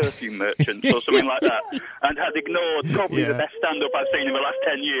knockoff perfume merchant or something like that, and had ignored probably the best stand-up I've seen in the last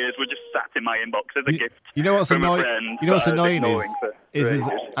 10 years, was just sat in my inbox as a gift. You know what's from annoying? A friend You know what's annoying is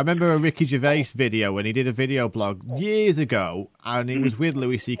I remember a Ricky Gervais video when he did a video blog years ago, and it was with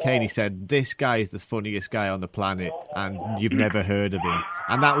Louis C.K. and he said, "This guy is the funniest guy on the planet, and you've never heard of him."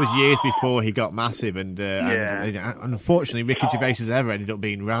 And that was years before he got massive, and unfortunately, Ricky Gervais has ever ended up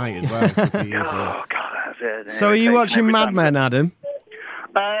being right as well. He is, oh God, that's it. So are you watching Mad Men, Adam?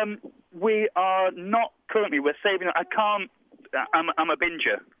 We are not currently. We're saving. I can't. I'm a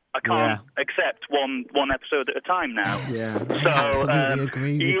binger. I can't accept one episode at a time now. Yeah, so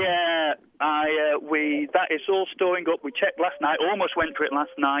absolutely agree. That is all storing up. We checked last night. Almost went for it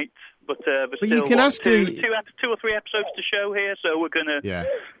last night, but there's still you can ask two or three episodes to show here. So we're gonna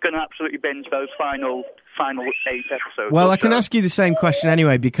absolutely binge those final 8 episodes. Well, I can ask you the same question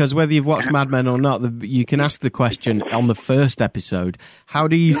anyway, because whether you've watched Mad Men or not, you can ask the question on the first episode. How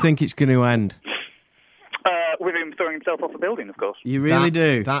do you think it's going to end? With him throwing himself off a building, of course. You really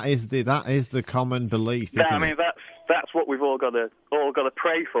do. That is the common belief, isn't it? That's what we've all got to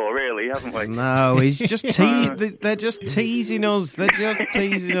pray for, really, haven't we? No, he's just they're just teasing us. They're just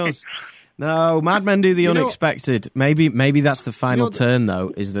teasing us. No, Mad Men do the unexpected. Maybe that's the final turn,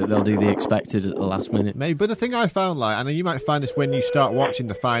 though, is that they'll do the expected at the last minute. Maybe, but the thing I found, and you might find this when you start watching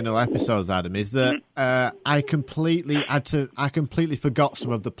the final episodes, Adam, is that I completely forgot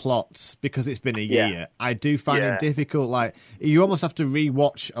some of the plots because it's been a year. I do find it difficult. You almost have to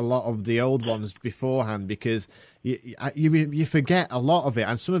re-watch a lot of the old ones beforehand because you forget a lot of it,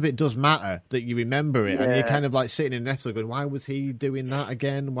 and some of it does matter that you remember it, and you're kind of sitting in an episode going, why was he doing that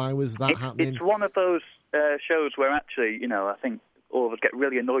again? Why was that happening? It's one of those shows where actually, I think all of us get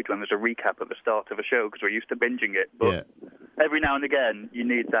really annoyed when there's a recap at the start of a show because we're used to binging it, but every now and again you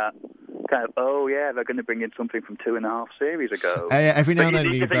need that kind of, they're going to bring in something from 2.5 series ago. Every now and then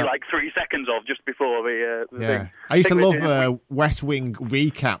you need to that. 3 seconds of just before the thing. I used to love West Wing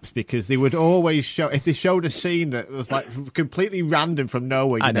recaps because they would always show, if they showed a scene that was completely random from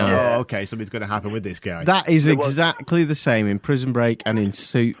nowhere, you know, okay, something's going to happen with this guy. That is exactly the same in Prison Break and in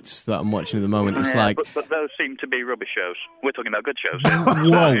Suits that I'm watching at the moment. It's but those seem to be rubbish shows. We're talking about good shows.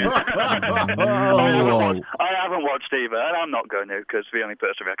 Whoa. I haven't watched either, and I'm not going to because the only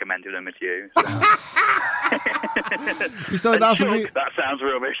person recommending them is you. So. That sounds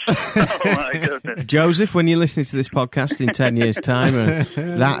rubbish. Oh my goodness. Joseph, when you're listening to this podcast in 10 years' time,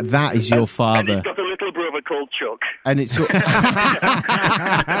 that is your father. And he's got a little brother called Chuck. And it's...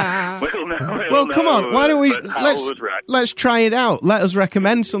 Well, come on, why don't we... Let's try it out. Let us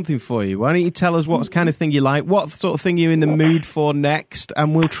recommend something for you. Why don't you tell us what kind of thing you like, what sort of thing you're in the mood for next,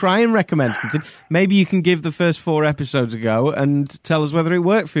 and we'll try and recommend something. Maybe you can give the first 4 episodes a go and tell us whether it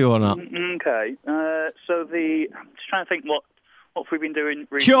worked for you or not. Okay. I'm just trying to think what have we been doing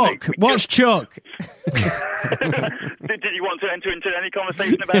Chuck! recently? Watch Chuck! Did you want to enter into any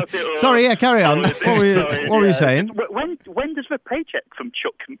conversation about it? Or, sorry, carry on. What were you saying? When does the paycheck from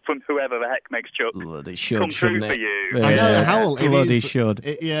Chuck, from whoever the heck makes Chuck, bloody should, come through for you? Yeah, I know how bloody should.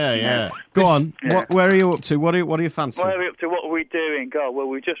 Go on. Yeah. Where are you up to? What are you fancy? Where are we up to? What are we doing? God, well,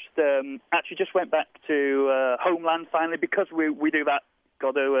 we just actually just went back to Homeland finally because we do that.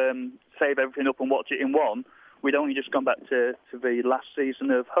 Got to save everything up and watch it in one. We'd only just gone back to the last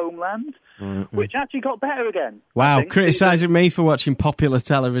season of Homeland, which actually got better again. Wow, criticising me for watching popular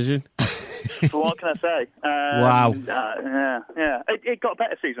television. So what can I say? Wow. Yeah. It got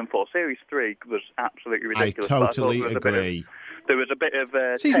better season 4. Series 3 was absolutely ridiculous. I totally agree. There was a bit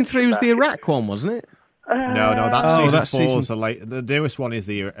of... season 3 was the Iraq one, wasn't it? No, that's season 4. The newest one is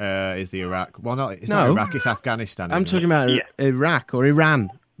the Iraq. Well, it's not Iraq, it's Afghanistan. I'm talking about Iraq or Iran.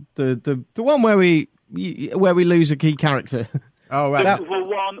 The one where we lose a key character. Oh, right. The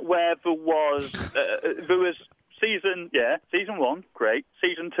one where there was season 1, great.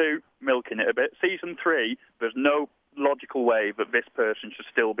 Season 2, milking it a bit. Season 3, there's no logical way that this person should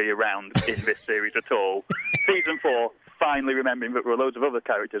still be around in this series at all. Season 4, finally remembering that there were loads of other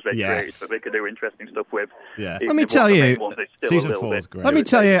characters they created that they could do interesting stuff with. Yeah. Let me tell you, Season 4 is great. Let me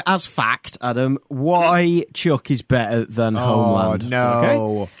tell you, as fact, Adam, why Chuck is better than Homeland. Oh,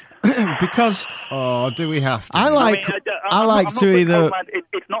 no. Okay? Because... Oh, do we have to? I like to either... Homeland,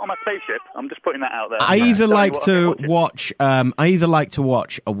 it's not on my spaceship. I'm just putting that out there. I either like to watch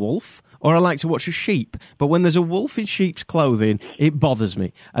a wolf, or I like to watch a sheep. But when there's a wolf in sheep's clothing, it bothers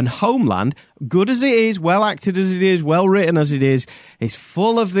me. And Homeland, good as it is, well acted as it is, well written as it is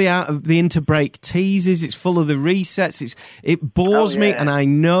full of the interbreak teases. It's full of the resets. It bores me, and I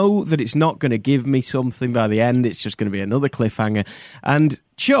know that it's not going to give me something by the end. It's just going to be another cliffhanger. And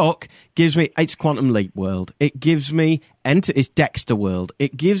Chuck gives me it's Quantum Leap world. It gives me it's Dexter world.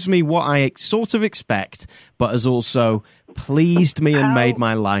 It gives me what I sort of expect, but has also pleased me and made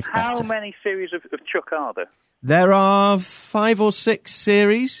my life better. How many series of Chuck are there? There are 5 or 6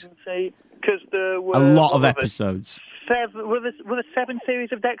 series. Because there were a lot of episodes. Were there 7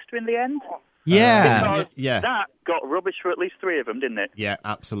 series of Dexter in the end? Yeah. That got rubbish for at least 3 of them, didn't it? Yeah,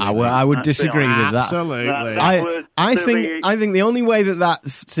 absolutely. I would disagree with that. Absolutely. I think the only way that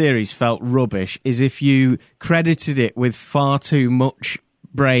series felt rubbish is if you credited it with far too much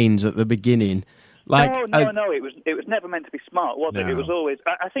brains at the beginning. Like, no. It was never meant to be smart, was it? It was always.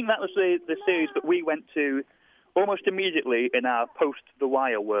 I think that was the series that we went to almost immediately in our post The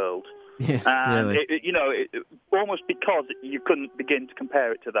Wire world. Yeah, and really. Almost because you couldn't begin to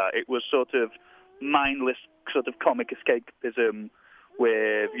compare it to that. It was sort of mindless, sort of comic escapism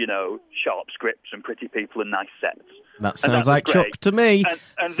with, sharp scripts and pretty people and nice sets. That sounds like Chuck to me.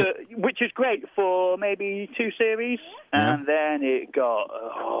 And which is great for maybe 2 series, and then it got,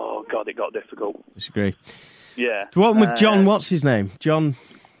 it got difficult. Disagree. Yeah. The one with John, what's his name? John...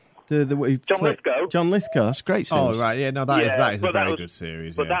 John Lithgow. John Lithgow, that's a great series. Oh, right, yeah, no, that is a very good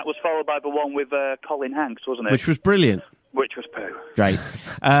series. But that was followed by the one with Colin Hanks, wasn't it? Which was brilliant. Which was poo. Great.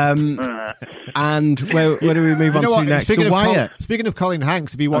 And where do we move on to next? The Wire. Speaking of Colin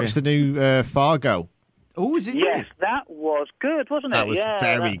Hanks, have you watched the new Fargo? Oh, is it? Yes, that was good, wasn't it? That was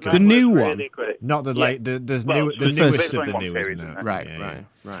very good. The new one. Really Not the late, the newest of the new, isn't it? Right.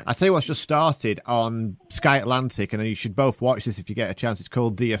 I tell you what's just started on Sky Atlantic, and you should both watch this if you get a chance. It's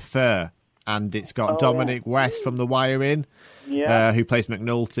called The Affair, and it's got Dominic West from The Wire in, who plays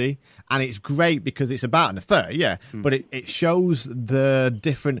McNulty. And it's great because it's about an affair, but it shows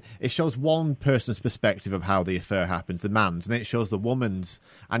it shows one person's perspective of how the affair happens, the man's, and then it shows the woman's.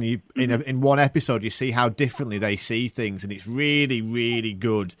 And in one episode, you see how differently they see things, and it's really, really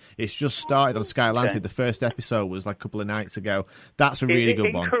good. It's just started on Sky Atlantic. Okay. The first episode was like a couple of nights ago. That's a really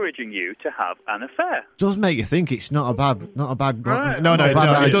good one. Encouraging you to have an affair. Does make you think it's not a bad. Right. No.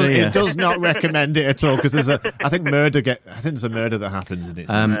 It does not recommend it at all because I think there's a murder that happens in it.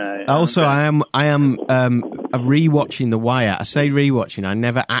 Also, I am rewatching The Wire. I say rewatching. I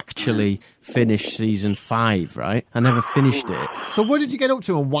never actually finished season 5. Right? I never finished it. So where did you get up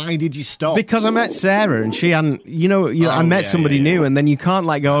to, and why did you stop? Because I met Sarah, and she hadn't. I met somebody new, and then you can't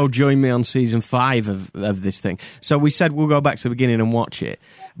go. Oh, join me on season 5 of this thing. So we said we'll go back to the beginning and watch it.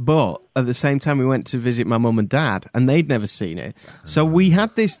 But at the same time, we went to visit my mum and dad, and they'd never seen it. So we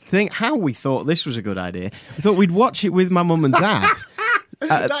had this thing. How we thought this was a good idea. We thought we'd watch it with my mum and dad.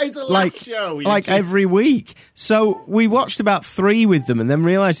 That is the last show. Every week. So we watched about 3 with them and then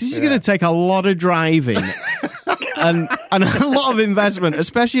realised this is going to take a lot of driving and a lot of investment,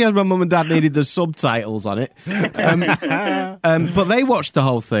 especially as my mum and dad needed the subtitles on it. But they watched the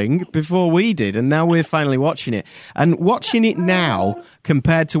whole thing before we did, and now we're finally watching it. And watching it now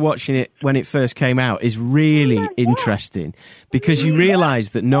compared to watching it when it first came out is really interesting because you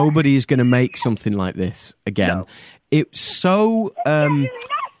realise that nobody is going to make something like this again. No. It's so...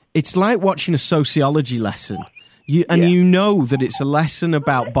 it's like watching a sociology lesson. You know that it's a lesson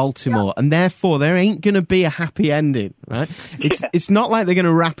about Baltimore, and therefore there ain't going to be a happy ending, right? It's not like they're going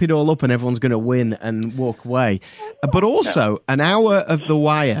to wrap it all up and everyone's going to win and walk away. But also, an hour of The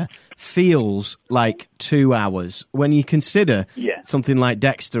Wire feels like 2 hours when you consider something like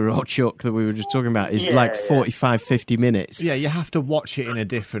Dexter or Chuck that we were just talking about is 45, 50 minutes. Yeah, you have to watch it in a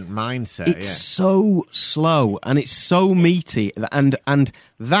different mindset. It's so slow and it's so meaty, and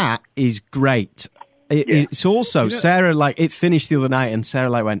that is great. It's also Sarah, it finished the other night, and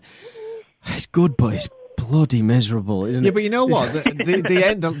Sarah went, "It's good, but it's bloody miserable, isn't it?" Yeah, but you know what?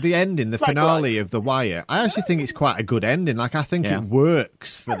 The ending, the finale of The Wire, I actually think it's quite a good ending. I think it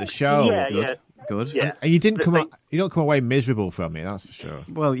works for the show. Good. Yeah. And you don't come away miserable from it, that's for sure.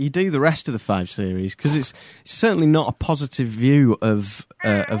 Well, you do the rest of the 5 series because it's certainly not a positive view of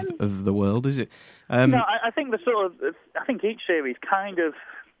the world, is it? No, I think I think each series kind of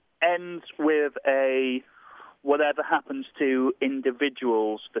ends with whatever happens to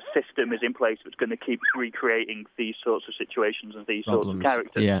individuals, the system is in place that's going to keep recreating these sorts of situations and these sorts of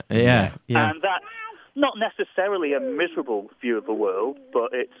characters. Yeah. And that's not necessarily a miserable view of the world,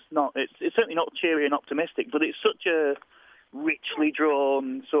 but it's certainly not cheery and optimistic, but it's such a richly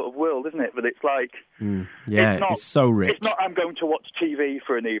drawn sort of world, isn't it? But it's like... it's so rich. It's not I'm going to watch TV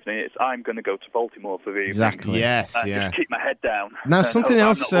for an evening, it's I'm going to go to Baltimore for the evening. Exactly. Yes, just keep my head down. Now, something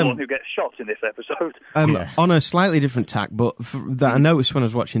else... I'm not the one who gets shot in this episode. On a slightly different tack, but that I noticed when I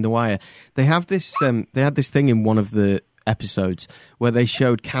was watching The Wire, they have this. They had this thing in one of the episodes where they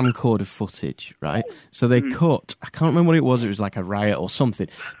showed camcorder footage, right? So they cut... I can't remember what it was. It was like a riot or something.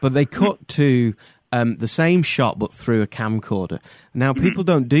 But they cut to... the same shot but through a camcorder. Now, people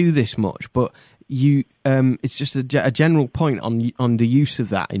don't do this much, but it's just a general point on the use of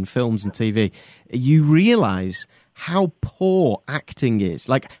that in films and TV. You realise how poor acting is,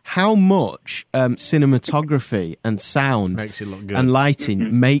 like how much cinematography and sound makes it look good. and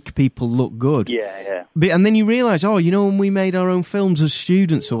lighting make people look good. Yeah. And then you realise, when we made our own films as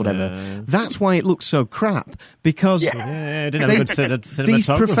students or whatever, that's why it looks so crap. Because didn't have a good these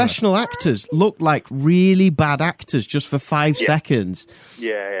cinematographer. professional actors look like really bad actors just for 5 seconds.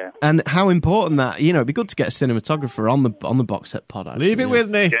 Yeah. And how important that, it'd be good to get a cinematographer on the box set pod. Actually. Leave it with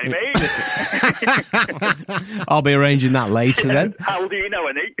me. I'll be arranging that later then. How do you know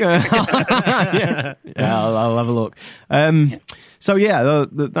any? I'll have a look. So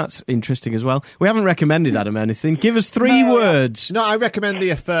that's interesting as well. We haven't recommended Adam anything. Give us 3 words. No, I recommend The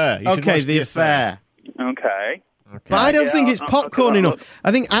Affair. You should watch The Affair. Okay. But I don't think it's popcorn enough.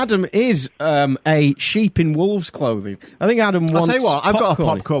 I think Adam is a sheep in wolf's clothing. I think Adam wants. I'll tell you what, I've got a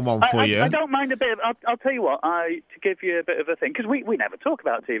popcorn. popcorn one for you. I don't mind a bit. I'll tell you what. To give you a bit of a thing, because we never talk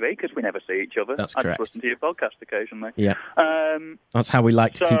about TV because we never see each other. That's I correct. just listen to your podcast occasionally. Yeah. That's how we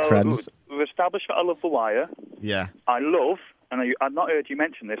like to keep friends. We've established that I love The Wire. Yeah. I love, and I've not heard you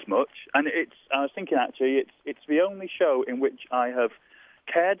mention this much, and I was thinking actually, it's the only show in which I have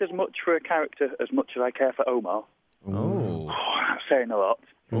cared as much for a character as much as I care for Omar. Oh. That's saying a lot.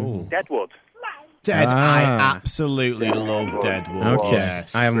 Oh. Deadwood. I absolutely love Deadwood. Okay.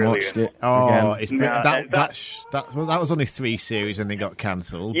 Yes. I haven't Brilliant. watched it. Oh, again. it's that was only 3 series and they got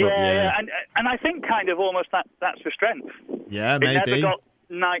cancelled. Yeah, and I think kind of almost that's the strength. Yeah, It maybe.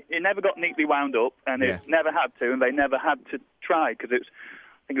 never got neatly wound up, and it never had to, and they never had to try, because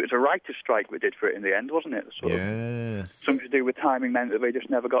I think it was a writer's strike we did for it in the end, wasn't it? Yes. Something to do with timing meant that they just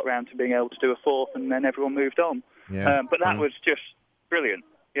never got round to being able to do a 4th, and then everyone moved on. Yeah. But that was just brilliant.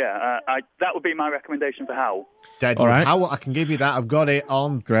 Yeah, that would be my recommendation for Howl. Deadwood. All right. I can give you that. I've got it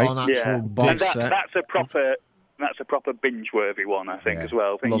on actual box And set. that's a proper binge-worthy one, I think, as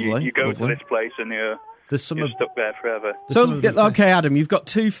well. I think Lovely, you go lovely. to this place and you're stuck there forever. Okay, Adam, you've got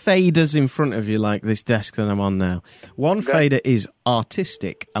 2 faders in front of you, like this desk that I'm on now. One fader is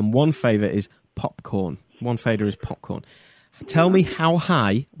artistic, and one fader is popcorn. One fader is popcorn. Tell me how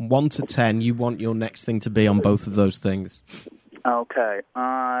high, 1 to 10, you want your next thing to be on both of those things. Okay,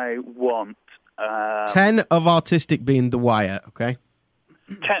 I want... 10 of artistic being The Wire, okay?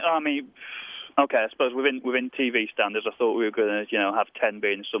 10, okay, I suppose within TV standards, I thought we were going to, have 10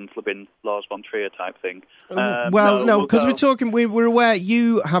 being some flipping Lars von Trier type thing. No, because we're aware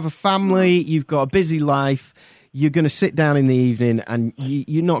you have a family, you've got a busy life, you're going to sit down in the evening, and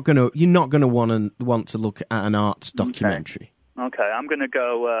you're not going to want to look at an arts documentary. Okay, I'm going to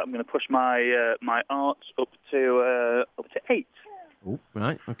go. I'm going to push my my arts up to 8. Ooh,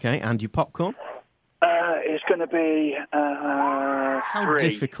 right. Okay, and your popcorn? It's going to be How 3.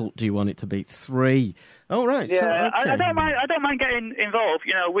 difficult do you want it to be? 3. Oh, right. Yeah, so, okay. I don't mind getting involved.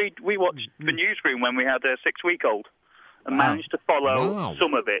 We watched The Newsroom when we had a 6-week-old and managed to follow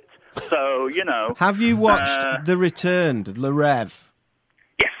some of it. So Have you watched The Returned, Le Rêve?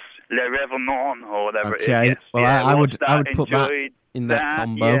 Yes, Le Revenant or whatever it is. Okay. Yes. Well, Yeah, I would watched put that enjoyed in that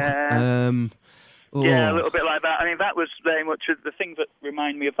combo. Yeah. Yeah, a Oh. little bit like that. I mean, that was very much the thing that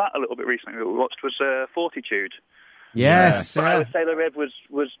reminded me of that a little bit recently that we watched was Fortitude. Yes. But I would say Le Rêve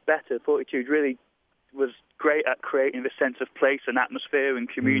was better. Fortitude really was great at creating this sense of place and atmosphere and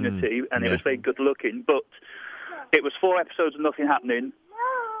community, and it was very good looking. But it was 4 episodes of nothing happening,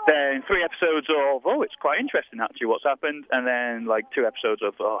 Then 3 episodes of, it's quite interesting actually what's happened, and then like 2 episodes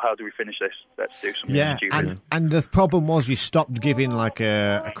of, how do we finish this? Let's do something stupid. And the problem was you stopped giving like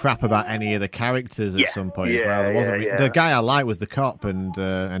a crap about any of the characters at some point as well. There wasn't the guy I liked was the cop, and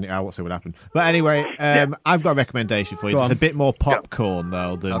I won't say what happened. But anyway, I've got a recommendation for you. It's a bit more popcorn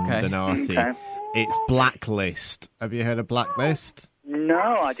though than arty. Okay. It's Blacklist. Have you heard of Blacklist? No,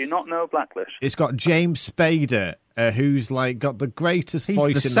 I do not know Blacklist. It's got James Spader, who's like got the greatest voice in the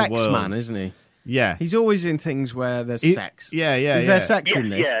world. He's the sex man, isn't he? Yeah. He's always in things where there's sex. Yeah. Is there sex in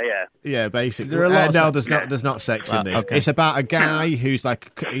this? Yeah, basically. Is there a lot of sex? There's not sex in this. Okay. It's about a guy who's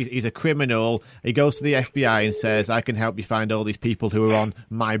like, he's a criminal. He goes to the FBI and says, I can help you find all these people who are on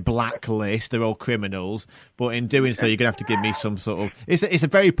my blacklist. They're all criminals. But in doing so, you're going to have to give me some sort of... It's a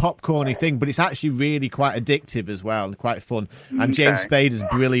very popcorny thing, but it's actually really quite addictive as well and quite fun. And James Spader's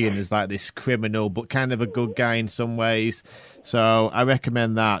brilliant as like this criminal, but kind of a good guy in some ways. So I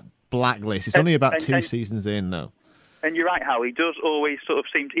recommend that. Blacklist. It's only about 2 seasons in, though. And you're right, Hal. He does always sort of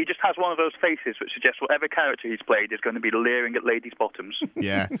seem... He just has one of those faces which suggests whatever character he's played is going to be leering at ladies' bottoms.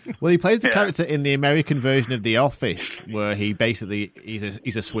 Yeah. Well, he plays the character in the American version of The Office, where he basically...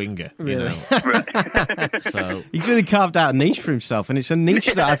 He's a swinger, really? You know? So he's really carved out a niche for himself, and it's a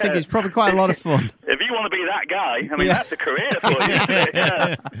niche that I think is probably quite a lot of fun. If you want to be that guy, I mean, that's a career for you.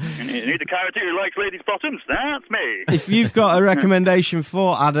 You need a character who likes ladies' bottoms? That's me. If you've got a recommendation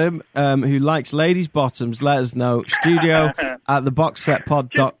for Adam, who likes ladies' bottoms, let us know.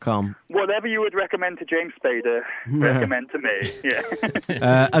 studio@theboxsetpod.com. Whatever you would recommend to James Spader, recommend to me.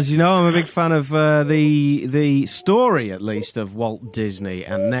 Yeah. As you know, I'm a big fan of the story, at least, of Walt Disney.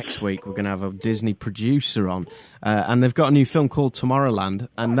 And next week we're going to have a Disney producer on, and they've got a new film called Tomorrowland,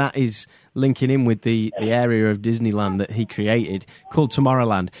 and that is linking in with the area of Disneyland that he created called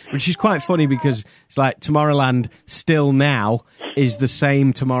Tomorrowland, which is quite funny because it's like Tomorrowland still now is the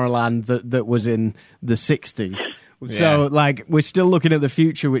same Tomorrowland that was in the 60s. So, like, we're still looking at the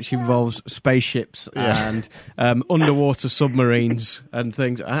future, which involves spaceships and underwater submarines and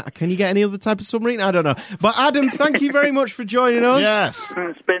things. Can you get any other type of submarine? I don't know. But, Adam, thank you very much for joining us. Yes.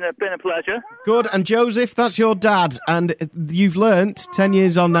 It's been a pleasure. Good. And, Joseph, that's your dad. And you've learnt, 10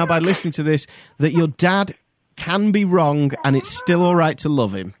 years on now by listening to this, that your dad can be wrong and it's still all right to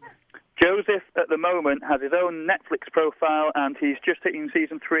love him. Joseph, at the moment, has his own Netflix profile, and he's just hitting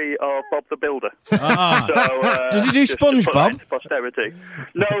season 3 of Bob the Builder. Does he do SpongeBob? To posterity.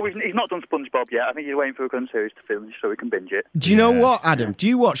 No, he's not done SpongeBob yet. I think he's waiting for a gun series to finish so we can binge it. Do you know what, Adam? Do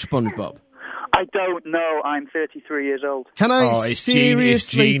you watch SpongeBob? I don't know. I'm 33 years old. Can I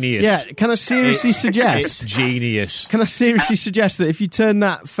seriously... genius. Yeah, can I seriously suggest... It's genius. Can I seriously suggest that if you turn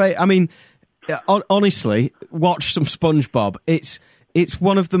that... I mean, honestly, watch some SpongeBob. It's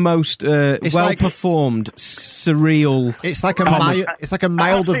one of the most well-performed, surreal... It's like a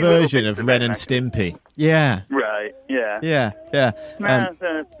milder version of Ren and Stimpy. Yeah. Right, yeah. Yeah.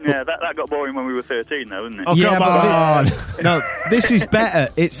 That got boring when we were 13, though, didn't it? Oh, come on! No, this is better.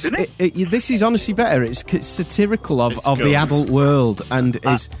 This is honestly better. It's satirical of the adult world, and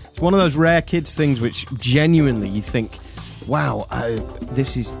it's one of those rare kids things which genuinely you think... Wow,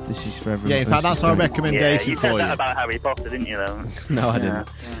 this is for everyone. Yeah, in fact, that's our recommendation for you. You said that about Harry Potter, didn't you, though? No, I didn't.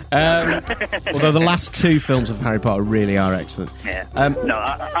 Although the last 2 films of Harry Potter really are excellent. Yeah. I'm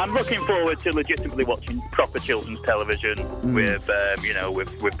looking forward to legitimately watching proper children's television with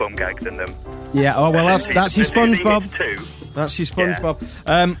bum gags in them. Yeah. Oh well, that's your SpongeBob. That's your SpongeBob.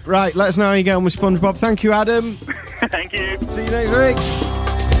 Yeah. Right, let us know how you get on with SpongeBob. Thank you, Adam. Thank you. See you next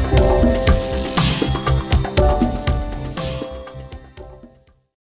week.